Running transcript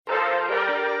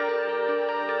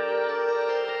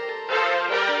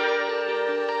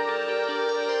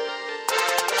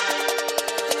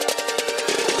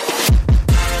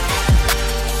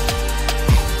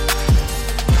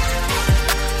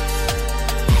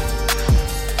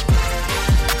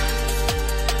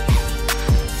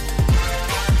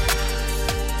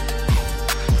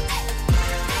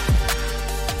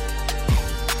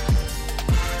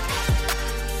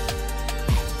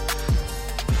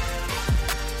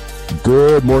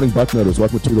Good morning, Bucknutters.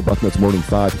 Welcome to the Bucknuts Morning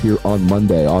 5 here on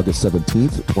Monday, August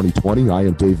 17th, 2020. I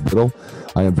am Dave Biddle.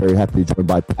 I am very happy to be joined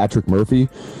by Patrick Murphy.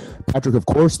 Patrick, of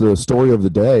course, the story of the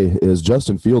day is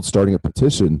Justin Fields starting a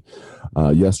petition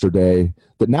yesterday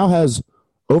that now has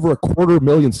over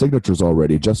 250,000 signatures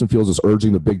already. Justin Fields is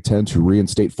urging the Big Ten to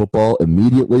reinstate football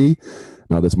immediately.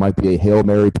 Now, this might be a Hail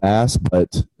Mary pass,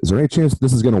 but is there any chance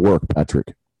this is going to work,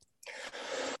 Patrick?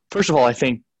 First of all, I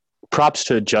think props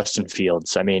to Justin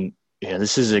Fields. I mean,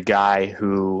 this is a guy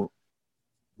who,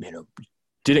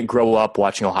 didn't grow up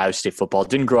watching Ohio State football,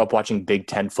 didn't grow up watching Big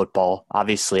Ten football.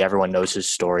 Obviously, everyone knows his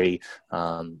story.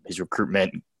 His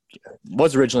recruitment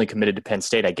was originally committed to Penn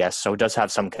State, I guess, so it does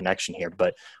have some connection here.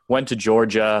 But went to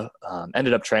Georgia,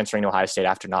 ended up transferring to Ohio State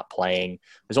after not playing.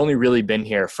 Has only really been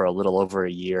here for a little over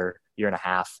a year and a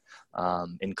half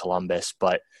in Columbus,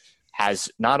 but has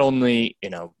not only,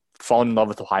 fallen in love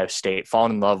with Ohio State,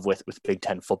 fallen in love with Big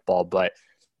Ten football, but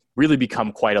really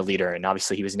become quite a leader. And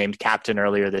obviously he was named captain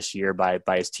earlier this year by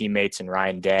his teammates and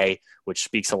Ryan Day, which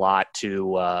speaks a lot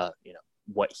to,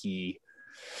 what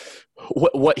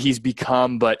he's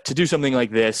become. But to do something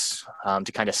like this,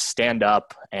 to kind of stand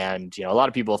up and, a lot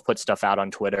of people have put stuff out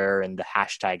on Twitter and the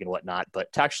hashtag and whatnot,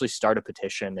 but to actually start a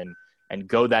petition and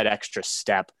go that extra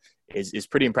step is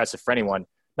pretty impressive for anyone.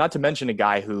 Not to mention a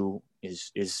guy who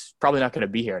is probably not going to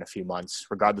be here in a few months,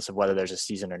 regardless of whether there's a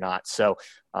season or not. So,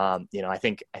 I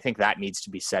think that needs to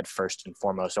be said first and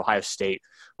foremost. Ohio State,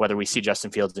 whether we see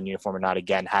Justin Fields in uniform or not,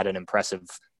 again, had an impressive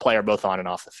player both on and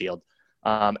off the field.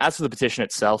 As for the petition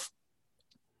itself,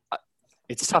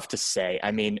 it's tough to say.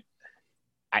 I mean,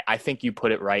 I think you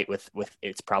put it right with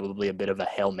it's probably a bit of a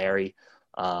Hail Mary.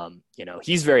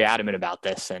 He's very adamant about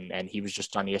this, and he was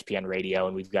just on ESPN radio,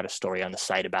 and we've got a story on the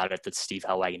site about it that Steve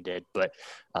Hellwagon did. But,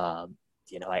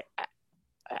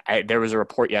 there was a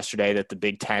report yesterday that the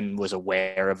Big Ten was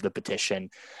aware of the petition.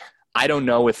 I don't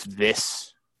know if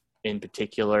this in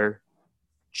particular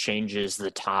changes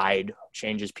the tide,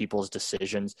 changes people's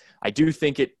decisions. I do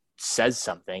think it says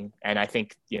something, and I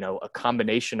think, a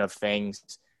combination of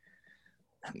things.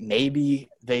 Maybe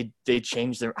they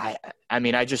change their.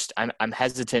 I'm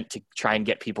hesitant to try and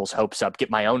get people's hopes up, get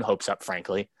my own hopes up,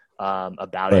 frankly,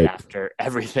 about it after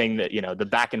everything that the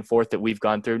back and forth that we've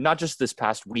gone through, not just this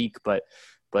past week, but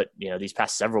these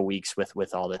past several weeks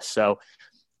with all this. So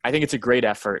I think it's a great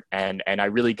effort, and I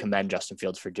really commend Justin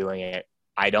Fields for doing it.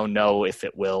 I don't know if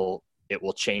it will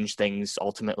change things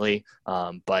ultimately,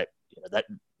 but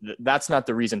that's not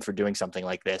the reason for doing something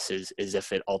like this is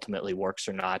if it ultimately works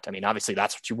or not. I mean, obviously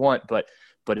that's what you want, but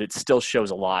it still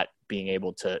shows a lot being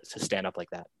able to stand up like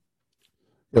that.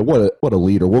 Yeah, what a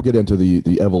leader. We'll get into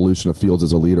the evolution of Fields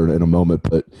as a leader in a moment,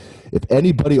 but if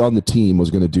anybody on the team was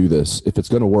going to do this, if it's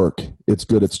going to work, it's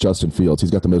Justin Fields.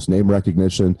 He's got the most name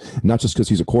recognition, not just because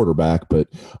he's a quarterback, but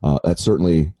that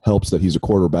certainly helps that he's a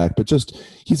quarterback, but just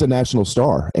he's a national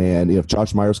star. And if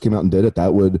Josh Myers came out and did it,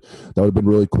 that would have been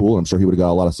really cool. I'm sure he would have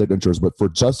got a lot of signatures, but for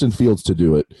Justin Fields to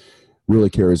do it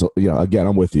really carries, again,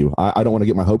 I'm with you. I don't want to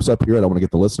get my hopes up here. I don't want to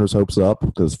get the listeners' hopes up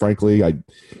because, frankly, I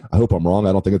hope I'm wrong.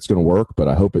 I don't think it's going to work, but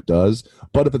I hope it does.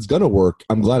 But if it's going to work,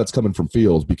 I'm glad it's coming from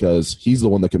Fields because he's the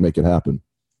one that can make it happen.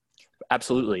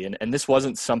 Absolutely. And this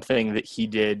wasn't something that he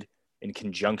did in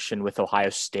conjunction with Ohio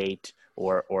State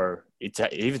or it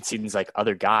even seems like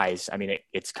other guys. I mean,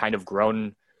 it's kind of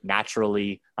grown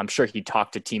naturally. I'm sure he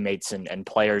talked to teammates and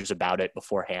players about it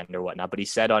beforehand or whatnot, but he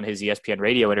said on his ESPN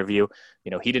radio interview,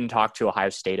 he didn't talk to Ohio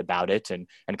State about it. And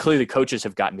clearly the coaches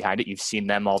have gotten behind it. You've seen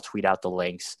them all tweet out the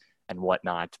links and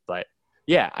whatnot. But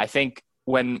yeah, I think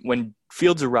when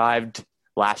Fields arrived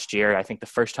last year, I think the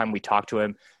first time we talked to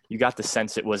him, you got the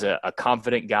sense it was a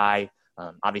confident guy.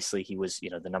 Obviously he was,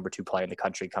 the number 2 player in the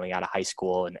country coming out of high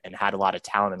school and had a lot of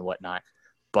talent and whatnot.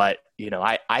 But,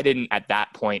 I didn't at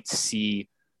that point see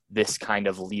this kind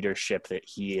of leadership that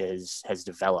he has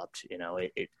developed.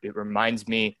 It reminds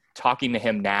me, talking to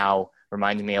him now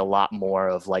reminds me a lot more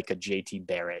of like a JT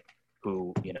Barrett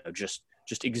who, just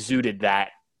exuded that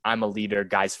I'm a leader,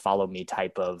 guys follow me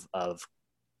type of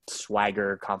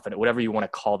swagger, confident, whatever you want to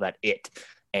call that it.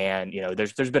 And,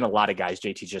 there's been a lot of guys.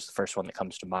 JT's just the first one that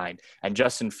comes to mind. And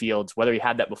Justin Fields, whether he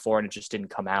had that before and it just didn't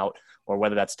come out, or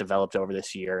whether that's developed over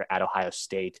this year at Ohio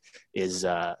State, has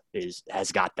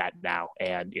got that now.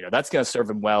 And, that's going to serve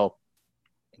him well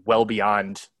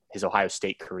beyond his Ohio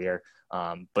State career.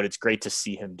 But it's great to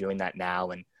see him doing that now.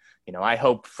 And, I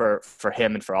hope for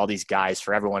him and for all these guys,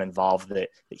 for everyone involved, that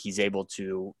he's able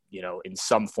to, in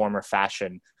some form or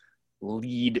fashion,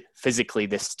 lead physically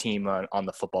this team on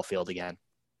the football field again.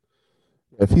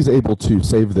 If he's able to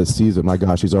save this season, my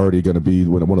gosh, he's already going to be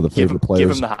one of the favorite players.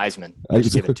 Give him the Heisman.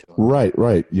 Just give it to him.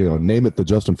 Right. Name it the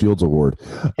Justin Fields Award.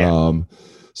 Yeah.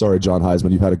 Sorry, John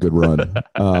Heisman, you've had a good run.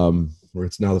 Where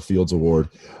it's now the Fields Award.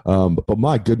 But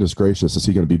my goodness gracious, is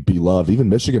he going to be beloved? Even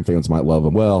Michigan fans might love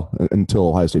him. Well, until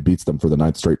Ohio State beats them for the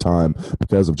 9th straight time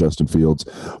because of Justin Fields.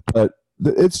 But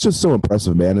it's just so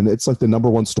impressive, man. And it's like the number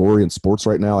one story in sports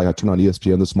right now. Like I turned on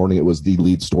ESPN this morning. It was the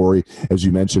lead story. As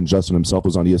you mentioned, Justin himself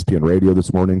was on ESPN radio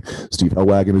this morning. Steve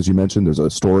Hellwagon, as you mentioned, there's a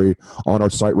story on our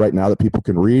site right now that people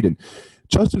can read. And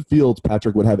Justin Fields,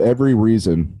 Patrick, would have every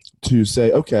reason to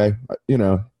say, okay,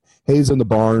 Hayes in the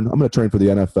barn. I'm going to train for the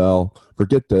NFL.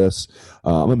 Forget this.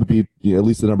 I'm going to be at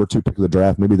least the number 2 pick of the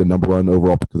draft, maybe the number 1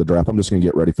 overall pick of the draft. I'm just going to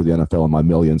get ready for the NFL and my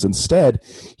millions. Instead,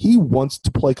 he wants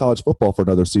to play college football for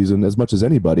another season as much as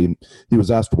anybody. He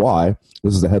was asked why.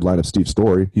 This is the headline of Steve's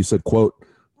story. He said, quote,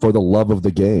 "For the love of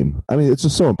the game." I mean, it's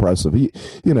just so impressive.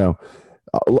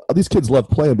 These kids love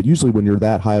playing, but usually when you're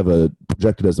that high of a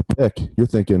projected as a pick, you're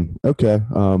thinking, okay,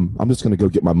 I'm just going to go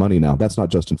get my money now. That's not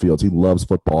Justin Fields. He loves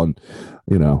football, and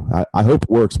I hope it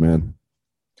works, man.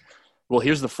 Well,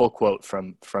 here's the full quote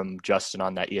from Justin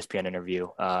on that ESPN interview.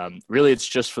 Really, it's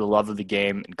just for the love of the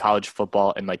game and college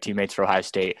football and my teammates for Ohio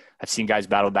State. I've seen guys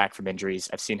battle back from injuries.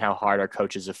 I've seen how hard our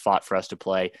coaches have fought for us to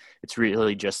play. It's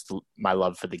really just my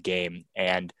love for the game.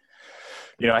 And,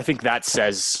 I think that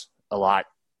says a lot.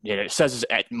 It says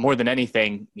more than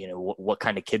anything, what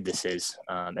kind of kid this is.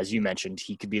 As you mentioned,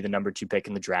 he could be the number 2 pick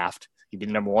in the draft. He'd be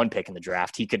the number 1 pick in the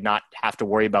draft. He could not have to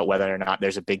worry about whether or not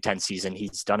there's a Big Ten season.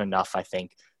 He's done enough, I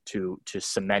think, to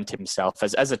cement himself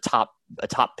as a top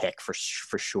pick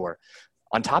for sure.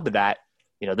 On top of that,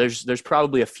 there's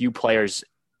probably a few players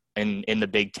in the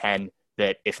Big Ten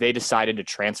that if they decided to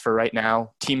transfer right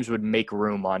now, teams would make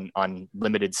room on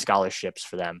limited scholarships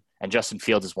for them. And Justin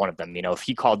Fields is one of them. If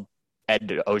he called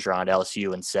Ed Ogeron at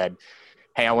LSU and said,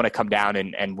 "Hey, I want to come down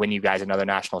and win you guys another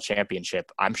national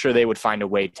championship," I'm sure they would find a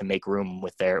way to make room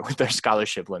with their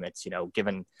scholarship limits,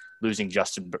 given losing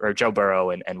Justin or Joe Burrow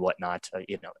and whatnot,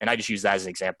 and I just use that as an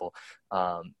example.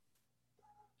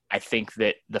 I think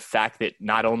that the fact that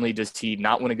not only does he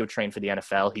not want to go train for the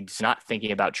NFL, he's not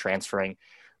thinking about transferring.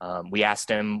 We asked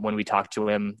him when we talked to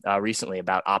him recently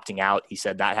about opting out. He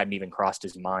said that hadn't even crossed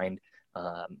his mind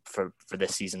for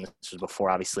this season. This was before,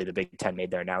 obviously, the Big Ten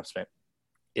made their announcement.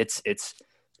 It's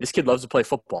this kid loves to play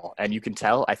football, and you can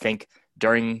tell. I think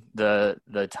during the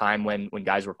time when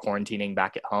guys were quarantining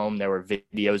back at home, there were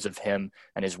videos of him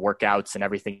and his workouts and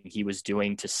everything he was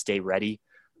doing to stay ready,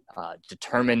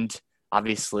 determined.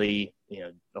 Obviously,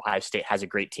 Ohio State has a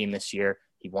great team this year.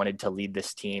 He wanted to lead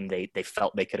this team. They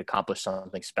felt they could accomplish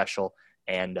something special.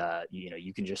 And,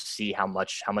 you can just see how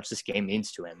much this game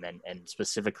means to him and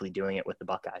specifically doing it with the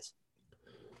Buckeyes.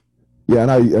 Yeah,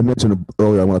 and I mentioned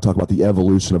earlier I want to talk about the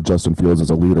evolution of Justin Fields as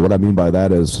a leader. What I mean by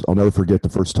that is I'll never forget the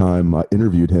first time I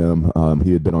interviewed him.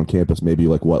 He had been on campus maybe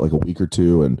like a week or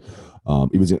two, and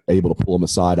he was able to pull him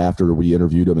aside after we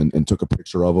interviewed him and took a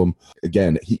picture of him.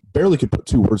 Again, he barely could put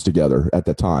 2 words together at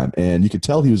that time, and you could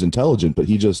tell he was intelligent, but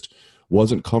he just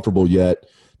wasn't comfortable yet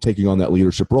taking on that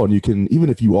leadership role. And you can, even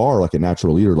if you are like a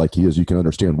natural leader like he is, you can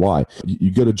understand why.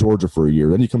 You go to Georgia for a year,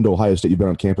 then you come to Ohio State, you've been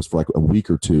on campus for like a week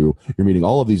or two, you're meeting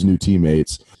all of these new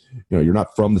teammates. You're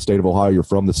not from the state of Ohio, you're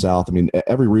from the South. I mean,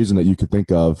 every reason that you could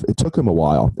think of, it took him a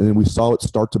while. And then we saw it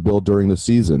start to build during the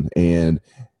season. And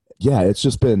yeah, it's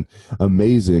just been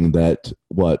amazing that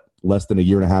less than a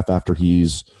year and a half after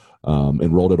he's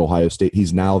enrolled at Ohio State,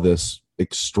 he's now this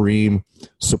extreme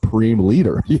supreme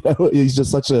leader. He's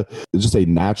just just a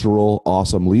natural,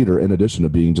 awesome leader, in addition to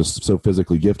being just so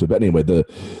physically gifted. But anyway, the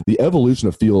evolution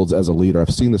of Fields as a leader, I've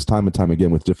seen this time and time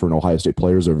again with different Ohio State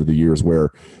players over the years,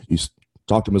 where you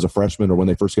talk to them as a freshman or when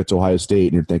they first get to Ohio State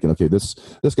and you're thinking, okay, this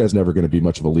guy's never going to be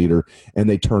much of a leader, and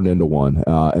they turn into one.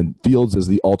 And Fields is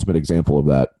the ultimate example of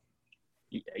that.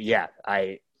 Yeah,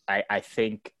 I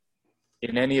think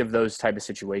in any of those type of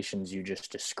situations you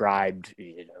just described,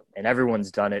 and everyone's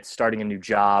done it, starting a new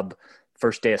job,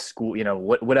 first day of school,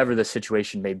 whatever the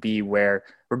situation may be, where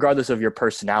regardless of your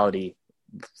personality,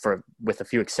 with a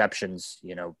few exceptions,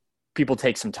 people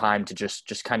take some time to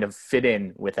just kind of fit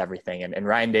in with everything. And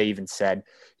Ryan Day even said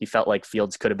he felt like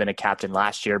Fields could have been a captain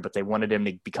last year, but they wanted him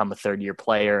to become a third-year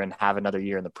player and have another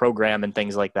year in the program and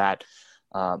things like that.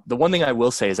 The one thing I will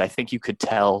say is I think you could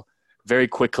tell very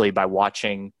quickly by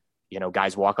watching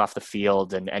guys walk off the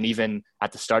field, and even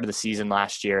at the start of the season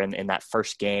last year in that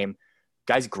first game,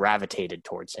 guys gravitated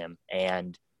towards him,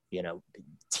 and,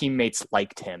 teammates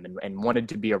liked him and wanted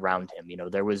to be around him.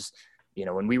 There was,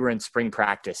 when we were in spring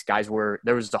practice,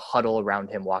 there was a huddle around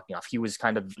him walking off. He was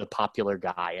kind of the popular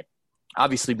guy.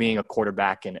 obviously being a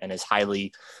quarterback and as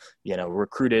highly,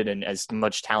 recruited and as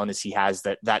much talent as he has,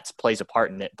 that plays a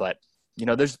part in it. But,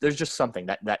 there's just something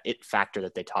that it factor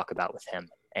that they talk about with him.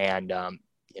 And,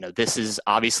 this has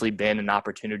obviously been an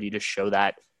opportunity to show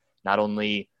that not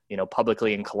only,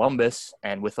 publicly in Columbus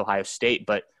and with Ohio State,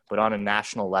 but on a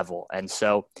national level. And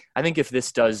so I think if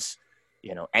this does,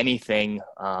 anything,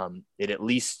 it at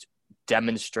least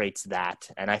demonstrates that.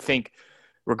 And I think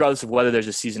regardless of whether there's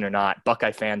a season or not,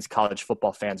 Buckeye fans, college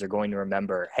football fans are going to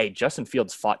remember, hey, Justin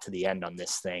Fields fought to the end on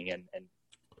this thing. And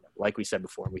like we said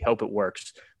before, we hope it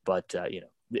works, but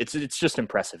it's just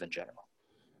impressive in general.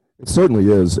 It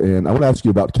certainly is. And I want to ask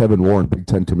you about Kevin Warren, Big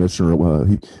Ten commissioner.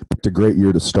 He picked a great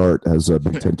year to start as a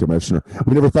Big Ten commissioner.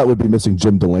 We never thought we'd be missing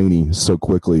Jim Delaney so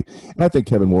quickly. And I think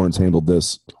Kevin Warren's handled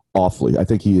this awfully. I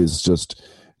think he is just,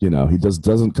 he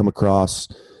doesn't come across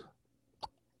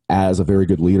as a very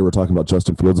good leader. We're talking about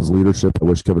Justin Fields' leadership. I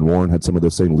wish Kevin Warren had some of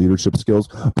those same leadership skills.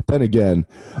 But then again,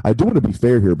 I do want to be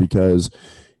fair here, because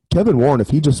Kevin Warren, if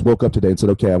he just woke up today and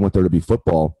said, okay, I went there to be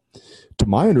football, to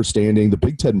my understanding, the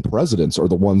Big Ten presidents are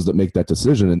the ones that make that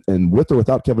decision. And with or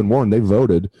without Kevin Warren, they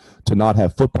voted to not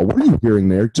have football. What are you hearing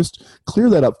there? Just clear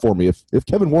that up for me. If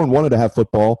Kevin Warren wanted to have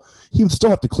football, he would still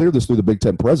have to clear this through the Big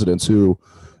Ten presidents who,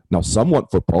 now some want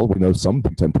football. We know some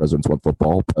Big Ten presidents want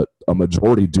football, but a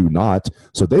majority do not.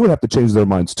 So they would have to change their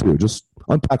minds too. Just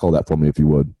unpack all that for me if you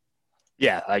would.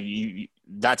 Yeah,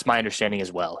 that's my understanding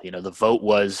as well. The vote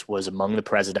was among the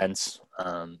presidents.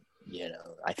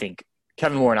 I think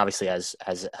Kevin Warren obviously has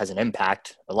an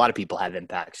impact. A lot of people have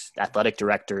impacts. Athletic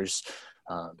directors,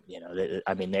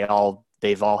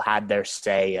 they've all had their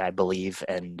say, I believe,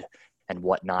 and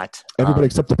whatnot. Everybody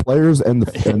except the players and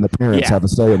the parents have a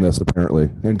say in this,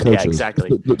 apparently, and coaches. Yeah,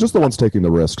 exactly. Just the ones taking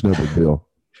the risk. No big deal.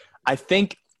 I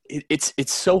think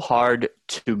it's so hard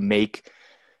to make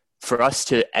for us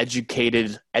to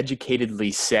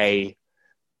educatedly say,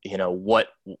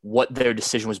 what their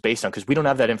decision was based on, because we don't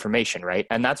have that information, right?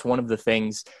 And that's one of the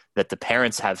things that the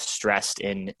parents have stressed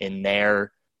in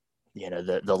their,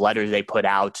 the letter they put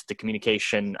out, the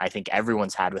communication I think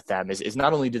everyone's had with them is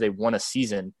not only do they want a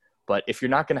season, but if you're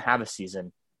not going to have a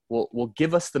season, we'll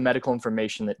give us the medical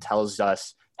information that tells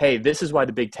us, hey, this is why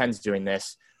the Big Ten's doing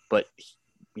this, but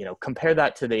compare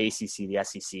that to the ACC, the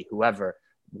SEC, whoever.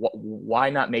 Why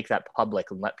not make that public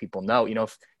and let people know?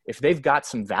 If they've got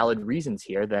some valid reasons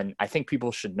here, then I think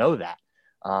people should know that.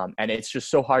 And it's just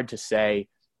so hard to say,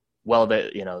 well,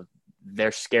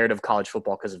 they're scared of college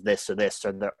football because of this or this,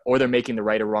 or they're making the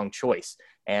right or wrong choice.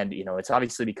 And, it's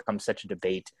obviously become such a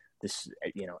debate, this,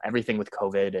 everything with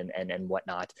COVID and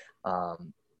whatnot.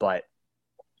 But,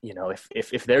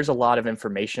 if there's a lot of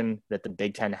information that the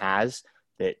Big Ten has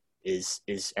that is,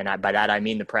 by that I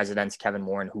mean the presidents, Kevin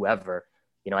Warren, whoever,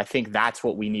 I think that's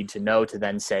what we need to know to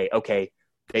then say, okay,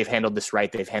 they've handled this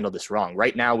right, they've handled this wrong.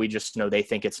 Right now, we just know they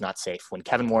think it's not safe. When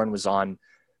Kevin Warren was on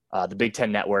the Big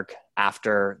Ten Network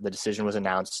after the decision was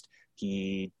announced,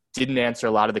 he didn't answer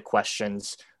a lot of the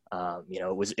questions.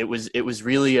 It was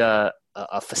really a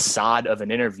facade of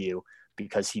an interview,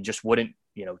 because he just wouldn't,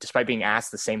 despite being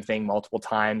asked the same thing multiple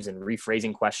times and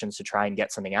rephrasing questions to try and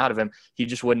get something out of him, he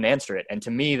just wouldn't answer it. And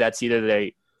to me, that's either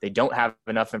they don't have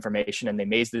enough information and they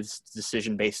made this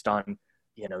decision based on,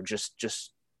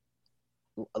 just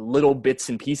little bits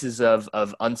and pieces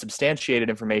of unsubstantiated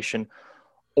information,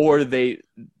 or he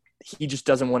just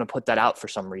doesn't want to put that out for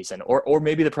some reason, or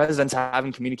maybe the presidents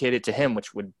haven't communicated it to him,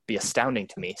 which would be astounding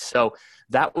to me. So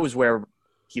that was where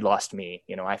he lost me.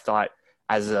 I thought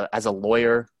as a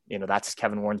lawyer, that's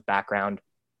Kevin Warren's background.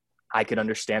 I could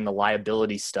understand the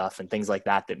liability stuff and things like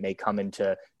that may come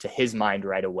into his mind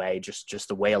right away, just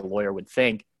the way a lawyer would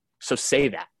think. So say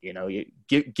that, you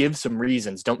give some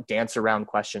reasons, don't dance around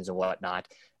questions and whatnot.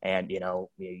 And,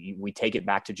 we take it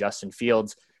back to Justin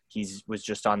Fields. Was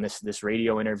just on this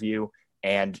radio interview,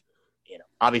 and,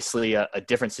 obviously a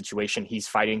different situation. He's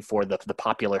fighting for the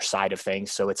popular side of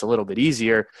things. So it's a little bit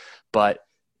easier, but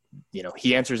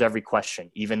he answers every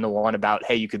question, even the one about,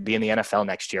 hey, you could be in the NFL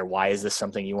next year. Why is this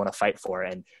something you want to fight for?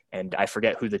 And I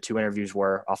forget who the two interviews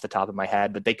were off the top of my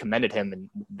head, but they commended him. And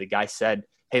the guy said,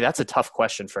 hey, that's a tough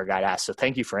question for a guy to ask. So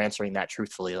thank you for answering that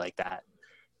truthfully like that.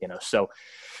 So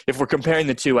if we're comparing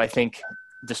the two, I think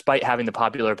despite having the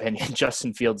popular opinion,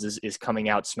 Justin Fields is coming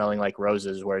out smelling like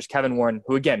roses, whereas Kevin Warren,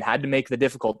 who again had to make the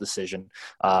difficult decision,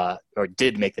 or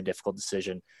did make the difficult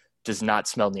decision, does not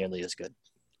smell nearly as good.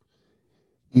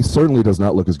 He certainly does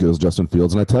not look as good as Justin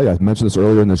Fields. And I tell you, I mentioned this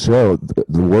earlier in the show,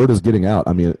 the word is getting out.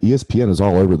 I mean, ESPN is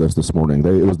all over this morning.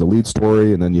 It was the lead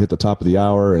story, and then you hit the top of the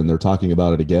hour, and they're talking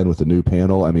about it again with the new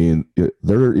panel. I mean,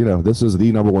 this is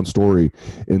the number one story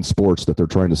in sports that they're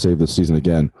trying to save this season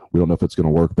again. We don't know if it's going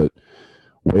to work, but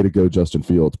Way to go, Justin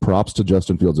Fields. Props to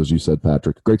Justin Fields, as you said,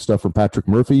 Patrick. Great stuff from Patrick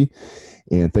Murphy.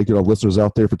 And thank you to all the listeners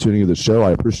out there for tuning into the show.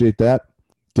 I appreciate that.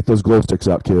 Get those glow sticks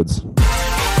out, kids.